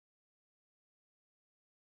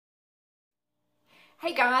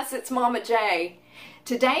Hey guys, it's Mama J.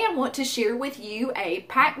 Today I want to share with you a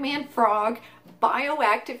Pacman Frog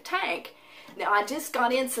bioactive tank. Now I just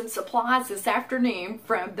got in some supplies this afternoon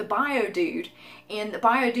from the BioDude, and the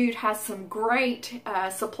BioDude has some great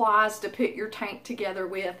supplies to put your tank together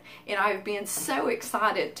with, and I've been so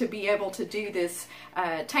excited to be able to do this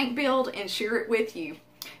tank build and share it with you.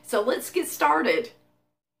 So let's get started.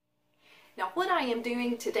 Now what I am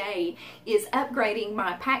doing today is upgrading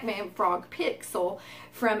my Pacman Frog Pixel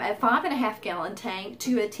from a 5.5 gallon tank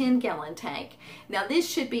to a 10-gallon tank. Now this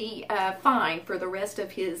should be fine for the rest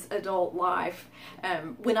of his adult life.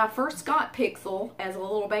 When I first got Pixel as a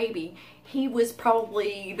little baby, he was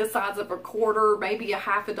probably the size of a quarter, maybe a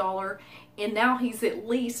half a dollar, and now he's at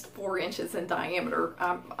least 4 inches in diameter.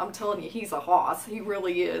 I'm telling you, he's a hoss. He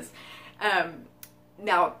really is.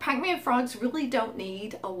 Now, Pacman frogs really don't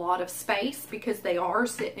need a lot of space because they are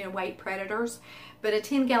sit and wait predators, but a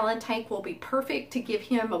 10-gallon tank will be perfect to give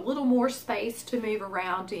him a little more space to move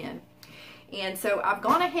around in. And so I've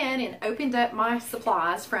gone ahead and opened up my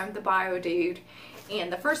supplies from the BioDude,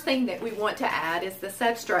 and the first thing that we want to add is the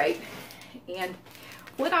substrate. And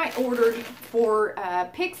what I ordered for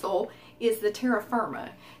Pixel is the terra firma.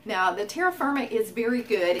 Now, the terra firma is very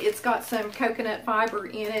good. It's got some coconut fiber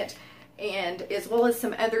in it, and as well as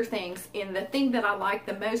some other things. And the thing that I like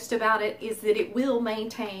the most about it is that it will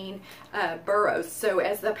maintain burrows. So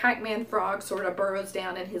as the Pacman frog sort of burrows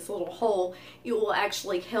down in his little hole, it will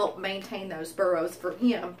actually help maintain those burrows for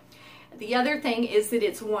him. The other thing is that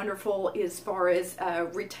it's wonderful as far as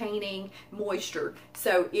retaining moisture.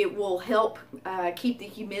 So it will help keep the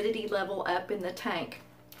humidity level up in the tank.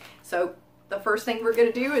 So the first thing we're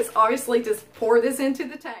going to do is obviously just pour this into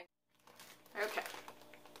the tank. Okay.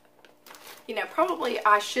 You know, probably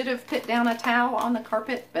I should have put down a towel on the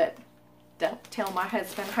carpet, but don't tell my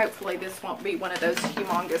husband. Hopefully this won't be one of those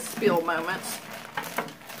humongous spill moments.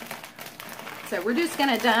 So we're just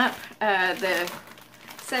going to dump the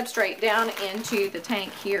substrate down into the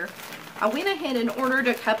tank here. I went ahead and ordered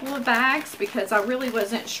a couple of bags because I really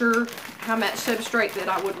wasn't sure how much substrate that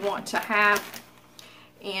I would want to have.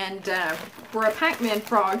 And for a Pacman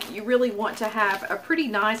frog, you really want to have a pretty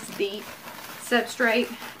nice deep substrate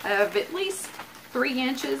of at least 3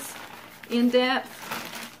 inches in depth,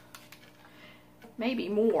 maybe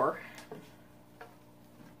more.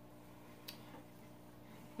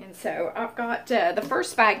 And so I've got the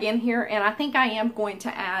first bag in here, and I think I am going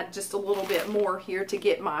to add just a little bit more here to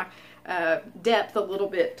get my depth a little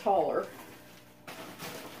bit taller.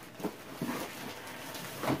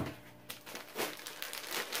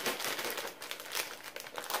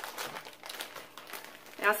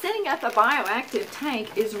 Now, setting up a bioactive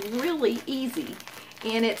tank is really easy,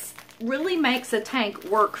 and it really makes a tank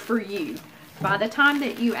work for you. By the time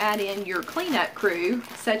that you add in your cleanup crew,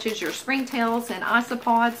 such as your springtails and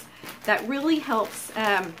isopods, that really helps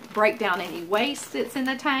break down any waste that's in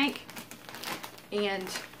the tank and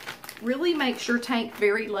really makes your tank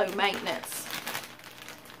very low maintenance.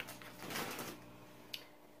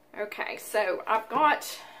 Okay, so I've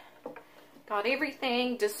got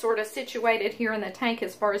everything just sort of situated here in the tank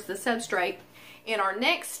as far as the substrate. And our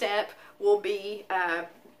next step will be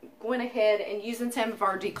going ahead and using some of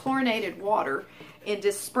our dechlorinated water and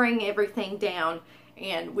just spraying everything down.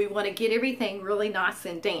 And we want to get everything really nice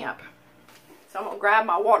and damp. So I'm going to grab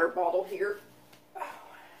my water bottle here.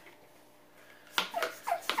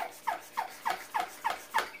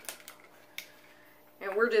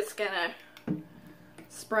 And we're just going to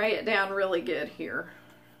spray it down really good here.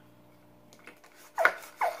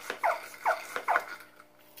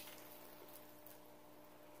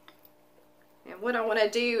 What I want to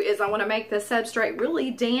do is I want to make the substrate really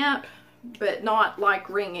damp, but not like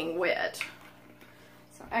wringing wet.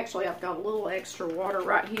 So actually I've got a little extra water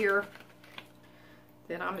right here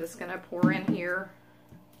that I'm just going to pour in here.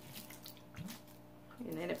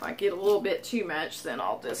 And then if I get a little bit too much, then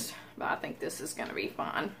but I think this is going to be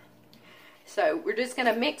fine. So we're just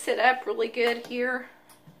going to mix it up really good here.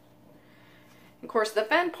 Of course, the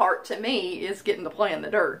fun part to me is getting to play in the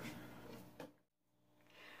dirt.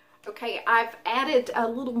 Okay, I've added a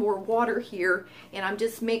little more water here, and I'm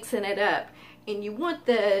just mixing it up. And you want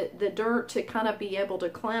the dirt to kind of be able to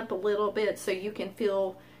clump a little bit so you can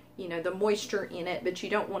feel, you know, the moisture in it, but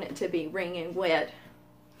you don't want it to be wringing wet.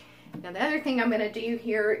 Now the other thing I'm going to do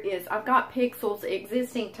here is I've got Pixel's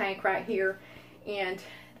existing tank right here, and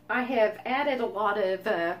I have added a lot of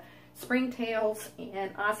springtails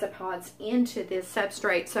and isopods into this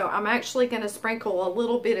substrate. So I'm actually going to sprinkle a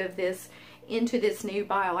little bit of this into this new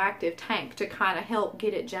bioactive tank to kind of help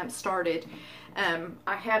get it jump started.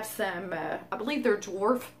 I have some, I believe they're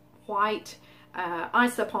dwarf white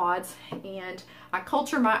isopods, and I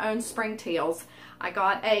culture my own springtails. I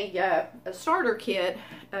got a starter kit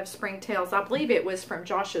of springtails. I believe it was from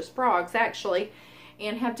Josh's Frogs actually,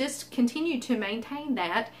 and have just continued to maintain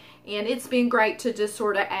that. And it's been great to just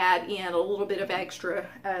sort of add in a little bit of extra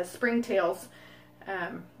springtails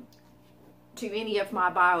to any of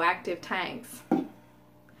my bioactive tanks.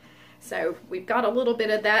 So we've got a little bit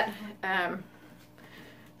of that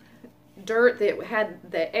dirt that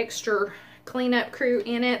had the extra cleanup crew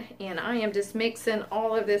in it, and I am just mixing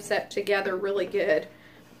all of this up together really good.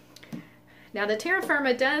 Now the terra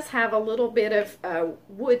firma does have a little bit of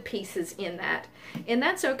wood pieces in that, and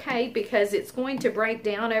that's okay because it's going to break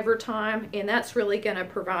down over time, and that's really going to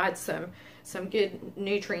provide some good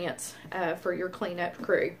nutrients for your cleanup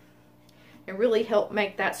crew and really help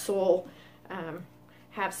make that soil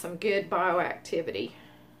have some good bioactivity.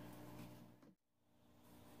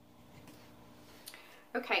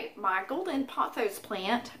 Okay, my golden pothos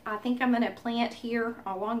plant, I think I'm going to plant here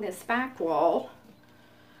along this back wall.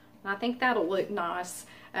 I think that'll look nice.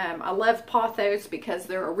 I love pothos because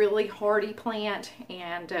they're a really hardy plant,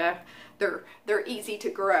 and they're easy to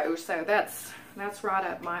grow, so that's right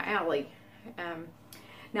up my alley.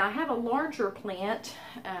 Now I have a larger plant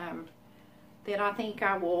that I think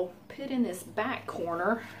I will put in this back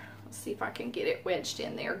corner. Let's see if I can get it wedged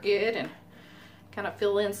in there good and kind of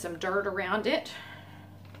fill in some dirt around it.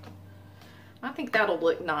 I think that'll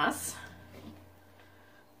look nice.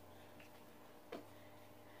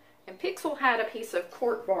 And Pixel had a piece of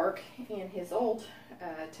cork bark in his old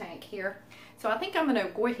tank here, so I think I'm going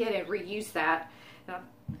to go ahead and reuse that. And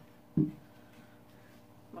I'm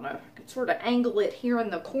going to sort of angle it here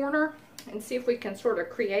in the corner and see if we can sort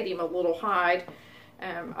of create him a little hide.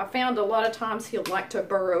 I found a lot of times he'll like to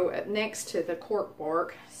burrow up next to the cork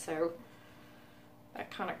bark, so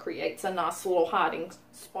that kind of creates a nice little hiding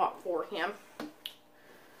spot for him. Okay,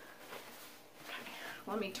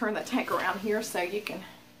 let me turn the tank around here so you can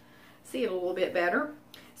see it a little bit better.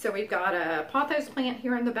 So we've got a pothos plant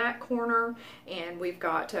here in the back corner, and we've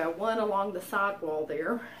got one along the side wall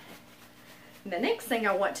there. And the next thing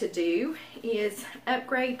I want to do is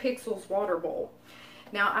upgrade Pixel's water bowl.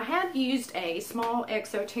 Now I have used a small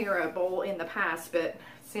Exoterra bowl in the past, but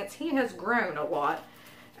since he has grown a lot,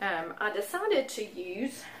 I decided to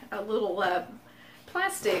use a little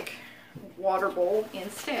plastic water bowl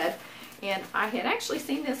instead. And I had actually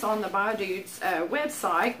seen this on the BioDude's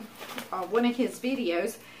website, one of his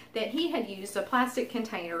videos, that he had used a plastic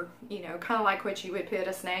container, you know, kind of like what you would put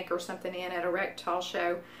a snake or something in at a reptile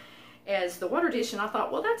show, as the water dish. And I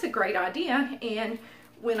thought, well, that's a great idea. And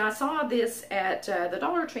when I saw this at the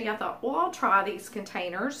Dollar Tree, I thought, well, I'll try these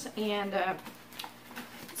containers and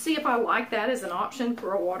see if I like that as an option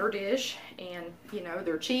for a water dish. And, you know,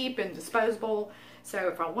 they're cheap and disposable. So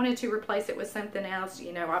if I wanted to replace it with something else,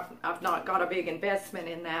 you know, I've not got a big investment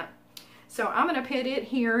in that. So I'm going to put it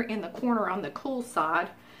here in the corner on the cool side.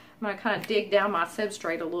 I'm going to kind of dig down my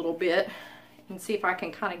substrate a little bit and see if I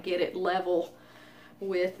can kind of get it level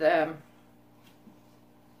with the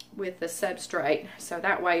substrate. So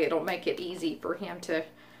that way it'll make it easy for him to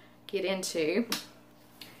get into.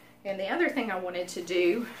 And the other thing I wanted to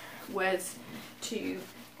do was to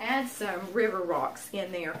add some river rocks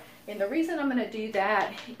in there. And the reason I'm going to do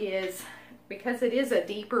that is because it is a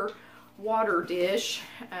deeper water dish.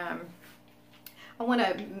 I want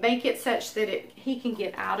to make it such that he can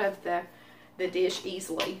get out of the dish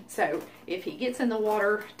easily. So if he gets in the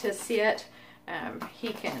water to sit,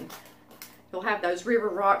 he'll have those river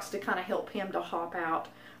rocks to kind of help him to hop out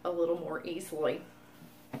a little more easily.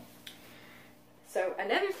 So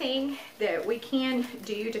another thing that we can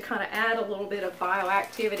do to kind of add a little bit of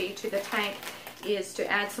bioactivity to the tank is to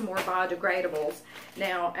add some more biodegradables.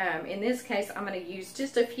 Now, in this case, I'm going to use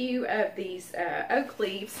just a few of these oak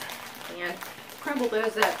leaves and crumble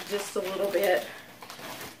those up just a little bit.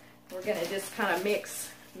 We're going to just kind of mix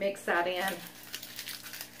that in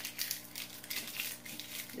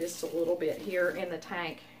just a little bit here in the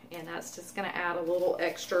tank, and that's just going to add a little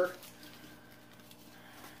extra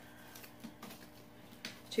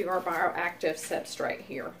to our bioactive substrate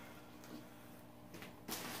here.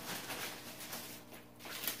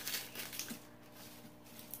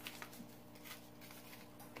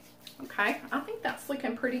 Okay, I think that's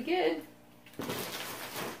looking pretty good.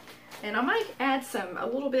 And I might add a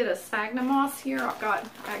little bit of sphagnum moss here.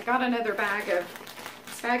 I got another bag of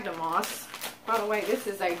sphagnum moss. By the way, this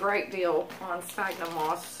is a great deal on sphagnum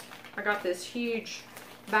moss. I got this huge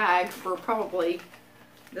bag for probably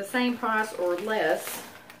the same price or less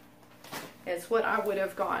as what I would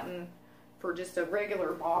have gotten for just a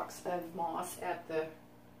regular box of moss at the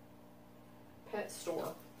pet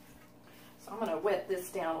store. So I'm going to wet this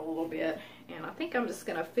down a little bit, and I think I'm just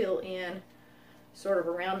going to fill in sort of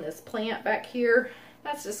around this plant back here.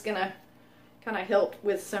 That's just going to kind of help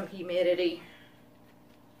with some humidity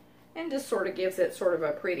and just sort of gives it sort of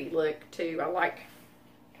a pretty look too. I like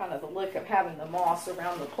kind of the look of having the moss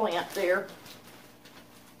around the plant there.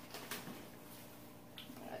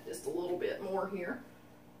 Just a little bit more here.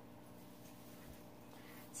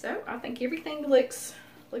 So I think everything looks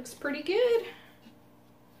pretty good.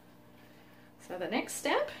 So the next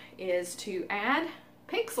step is to add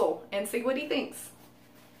Pixel and see what he thinks.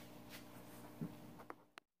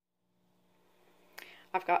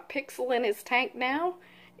 I've got Pixel in his tank now,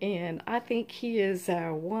 and I think he is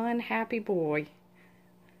one happy boy.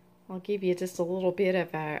 I'll give you just a little bit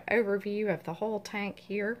of an overview of the whole tank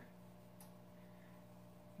here.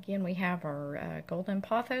 Again, we have our golden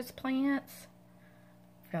pothos plants.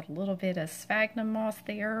 We've got a little bit of sphagnum moss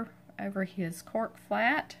there over his cork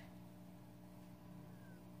flat.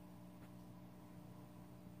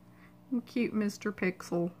 And cute Mr.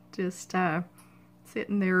 Pixel just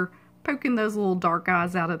sitting there poking those little dark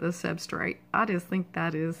eyes out of the substrate. I just think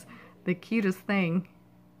that is the cutest thing.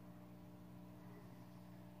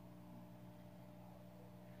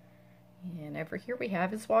 And over here we have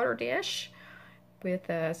his water dish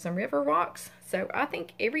with some river rocks. So I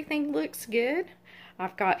think everything looks good.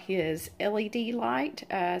 I've got his LED light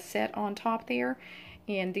set on top there.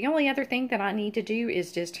 And the only other thing that I need to do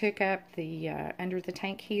is just hook up the under the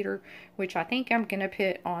tank heater, which I think I'm going to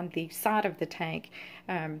put on the side of the tank.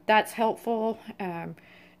 That's helpful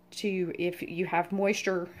to if you have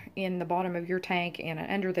moisture in the bottom of your tank and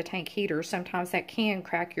under the tank heater. Sometimes that can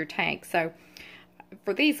crack your tank. So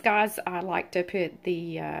for these guys, I like to put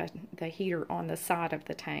the heater on the side of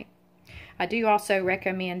the tank. I do also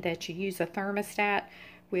recommend that you use a thermostat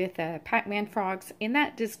with Pacman frogs, and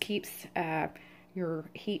that just keeps your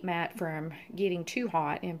heat mat from getting too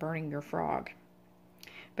hot and burning your frog.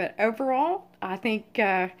 But overall, I think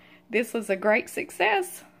this was a great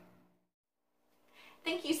success.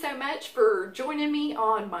 Thank you so much for joining me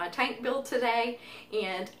on my tank build today,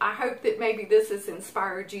 and I hope that maybe this has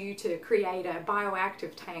inspired you to create a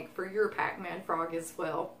bioactive tank for your Pacman frog as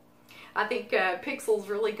well. I think Pixel's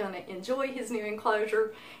really going to enjoy his new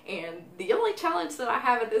enclosure, and the only challenge that I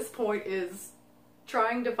have at this point is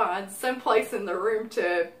trying to find some place in the room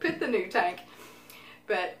to put the new tank.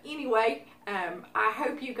 But anyway, I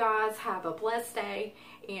hope you guys have a blessed day,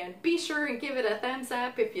 and be sure and give it a thumbs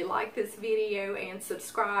up if you like this video, and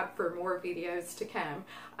subscribe for more videos to come.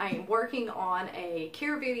 I am working on a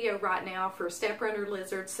care video right now for step-runner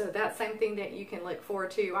lizards, so that's something that you can look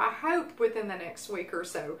forward to, I hope, within the next week or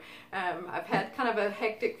so. I've had kind of a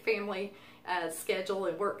hectic family schedule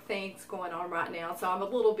and work things going on right now, so I'm a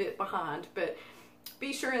little bit behind, but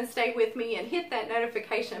be sure and stay with me and hit that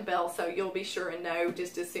notification bell so you'll be sure and know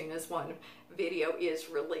just as soon as one video is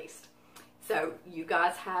released. So you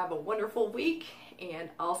guys have a wonderful week, and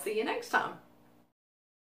I'll see you next time.